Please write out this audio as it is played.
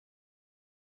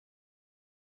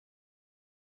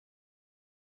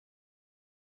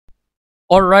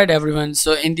Alright everyone,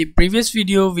 so in the previous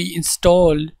video we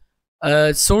installed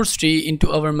Sourcetree into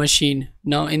our machine.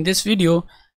 Now in this video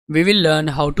we will learn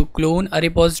how to clone a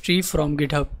repository from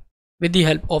GitHub with the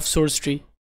help of Sourcetree.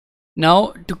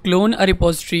 Now to clone a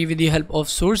repository with the help of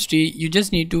Sourcetree, you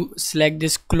just need to select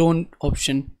this clone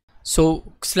option.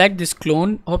 So select this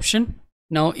clone option.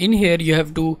 Now in here you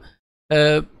have to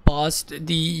pass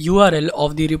the URL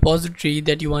of the repository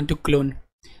that you want to clone.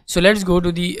 So let's go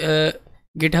to the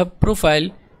GitHub profile.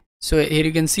 So here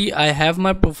you can see I have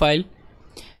my profile.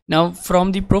 Now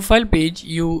from the profile page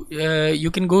you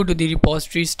can go to the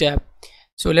repositories tab.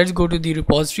 So let's go to the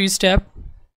repositories tab,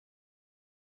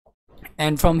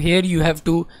 and from here you have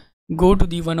to go to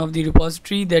the one of the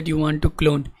repository that you want to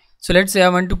clone. So let's say I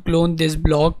want to clone this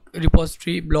blog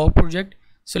repository blog project.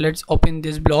 So let's open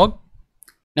this blog.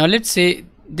 Now let's say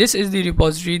this is the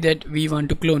repository that we want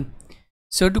to clone.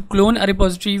 So to clone a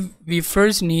repository we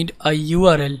first need a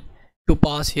URL to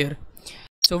pass here.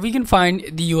 So we can find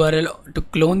the URL to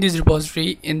clone this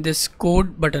repository in this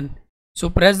code button. So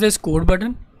press this code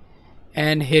button,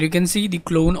 and here you can see the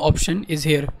clone option is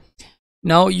here.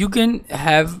 Now you can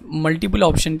have multiple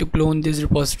options to clone this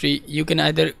repository. You can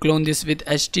either clone this with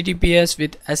HTTPS,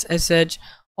 with SSH,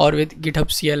 or with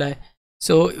GitHub CLI.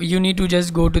 So you need to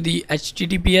just go to the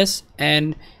HTTPS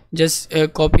and just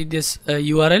copy this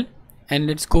URL, and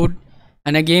let's go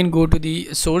and again go to the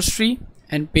Sourcetree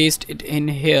and paste it in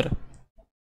here.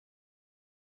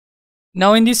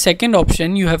 Now in the second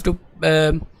option you have to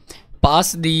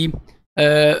pass the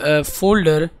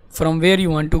folder from where you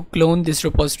want to clone this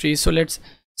repository. So let's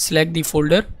select the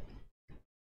folder.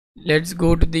 Let's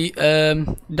go to the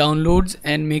downloads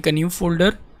and make a new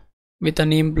folder with a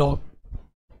name blog.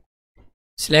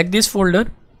 Select this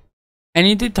folder, and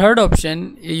in the third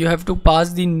option you have to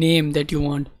pass the name that you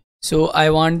want. So I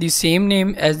want the same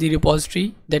name as the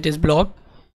repository, that is blog,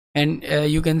 and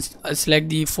you can select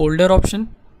the folder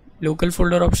option, local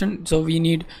folder option. So we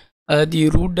need the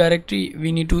root directory.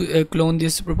 We need to clone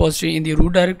this repository in the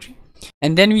root directory,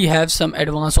 and then we have some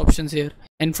advanced options here,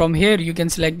 and from here you can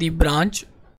select the branch,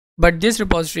 but this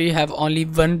repository have only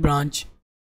one branch,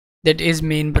 that is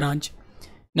main branch.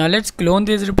 Now let's clone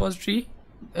this repository.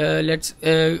 Let's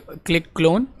click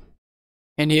clone,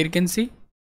 and here you can see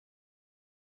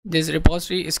this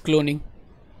repository is cloning.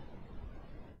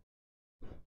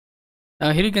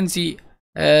 Now here you can see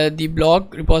the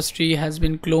blog repository has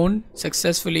been cloned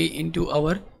successfully into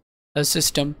our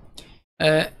system.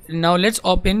 Now let's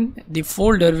open the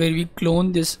folder where we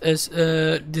clone this as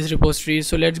this repository.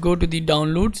 So let's go to the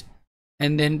downloads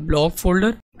and then blog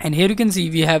folder, and here you can see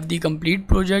we have the complete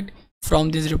project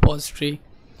from this repository.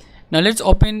 Now let's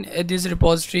open this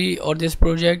repository or this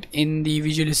project in the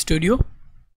Visual Studio.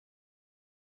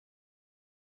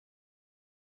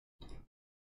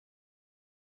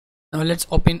 Now let's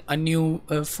open a new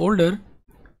folder.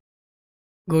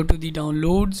 Go to the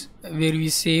downloads where we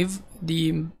save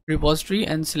the repository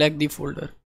and select the folder.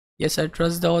 Yes, I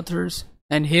trust the authors,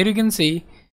 and here you can see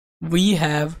we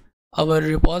have our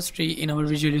repository in our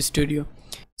Visual Studio.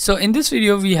 So in this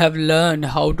video we have learned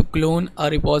how to clone a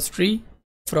repository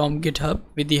from GitHub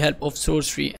with the help of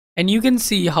Sourcetree, and you can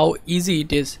see how easy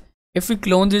it is. If we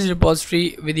clone this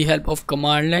repository with the help of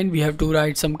command line, we have to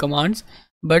write some commands,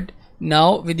 but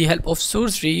now with the help of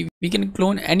Sourcetree we can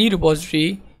clone any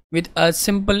repository with a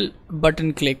simple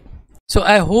button click. So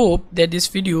I hope that this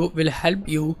video will help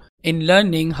you in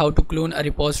learning how to clone a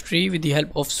repository with the help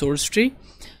of Sourcetree.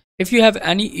 If you have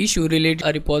any issue related to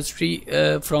a repository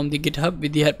from the GitHub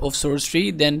with the help of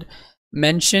Sourcetree, then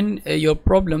mention your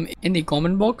problem in the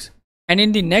comment box, and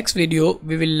in the next video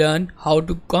we will learn how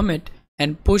to commit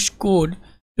and push code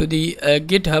to the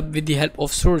GitHub with the help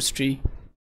of Sourcetree.